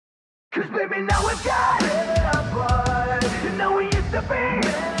Cause baby now we've got enough blood. And now we used to be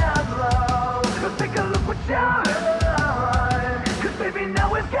enough love. So take a look what you've done. Cause baby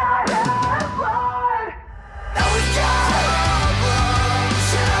now we've got enough blood. Now we've got enough blood.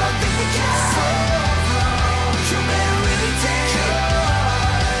 Shit, I don't think we can solve love. You man really did.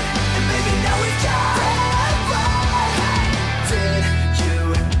 And baby now we've got enough blood. Did you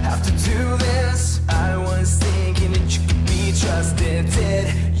have to do this? I was thinking that you could be trusted.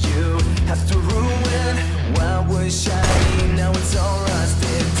 Did you have to ruin what was shiny? Now it's all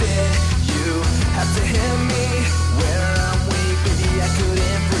rusted. Did you have to hit me where I'm weak? Baby, I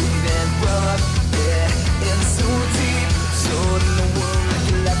couldn't breathe and rub it in so deep. So in the world, like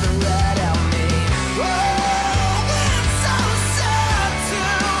you're laughing right at me. Oh, it's so sad to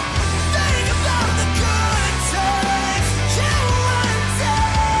think about the good times you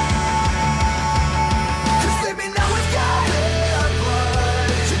undid. Cause baby, now we've got enough blood.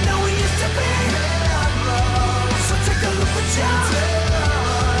 You know we used to be enough love. So take a look what you've done.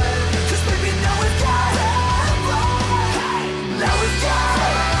 Cause baby, now we've got enough blood. Now we've got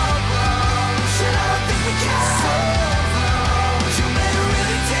enough blood. Shit, I don't think we can solve love. You made it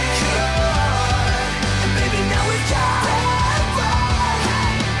really did. And baby, now we've got enough blood.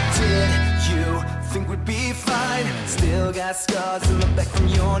 Did you think we'd be fine? Still got scars in the back from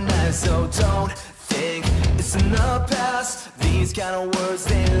your knife. So don't think it's in the past. These kind of words,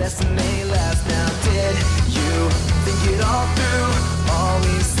 they last and they last. Now did you think it all through? All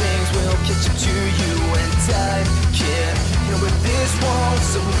these things will catch up to you. And time can't heal with this wall.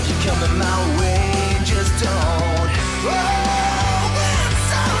 So if you're coming my way, just don't. Oh, it's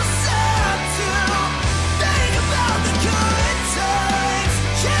so sad to think about the good times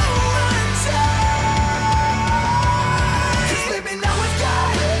you undid. Cause baby, now we've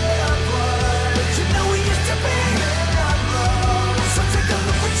got enough blood. You know we used to be enough love. So take a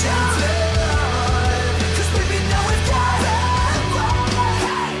look what you've done. Cause baby, now we've got enough blood.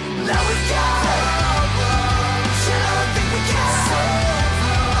 Now we've got enough blood. Shit, I don't think we can solve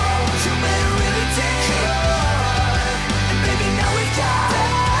love. You made it really did. And baby, now we've got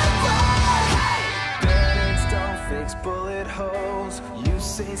enough blood. Band-aids don't fix bullet holes. You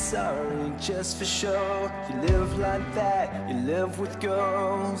say sorry just for show. You live like that, you live with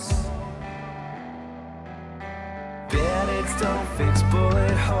ghosts. Band-aids don't fix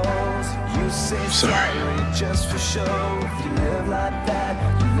bullet holes. You say sorry just for show. You live like that,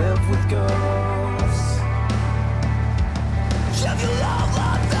 you live with ghosts. Shove your love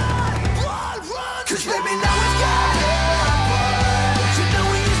like that, blood runs. Cause baby, now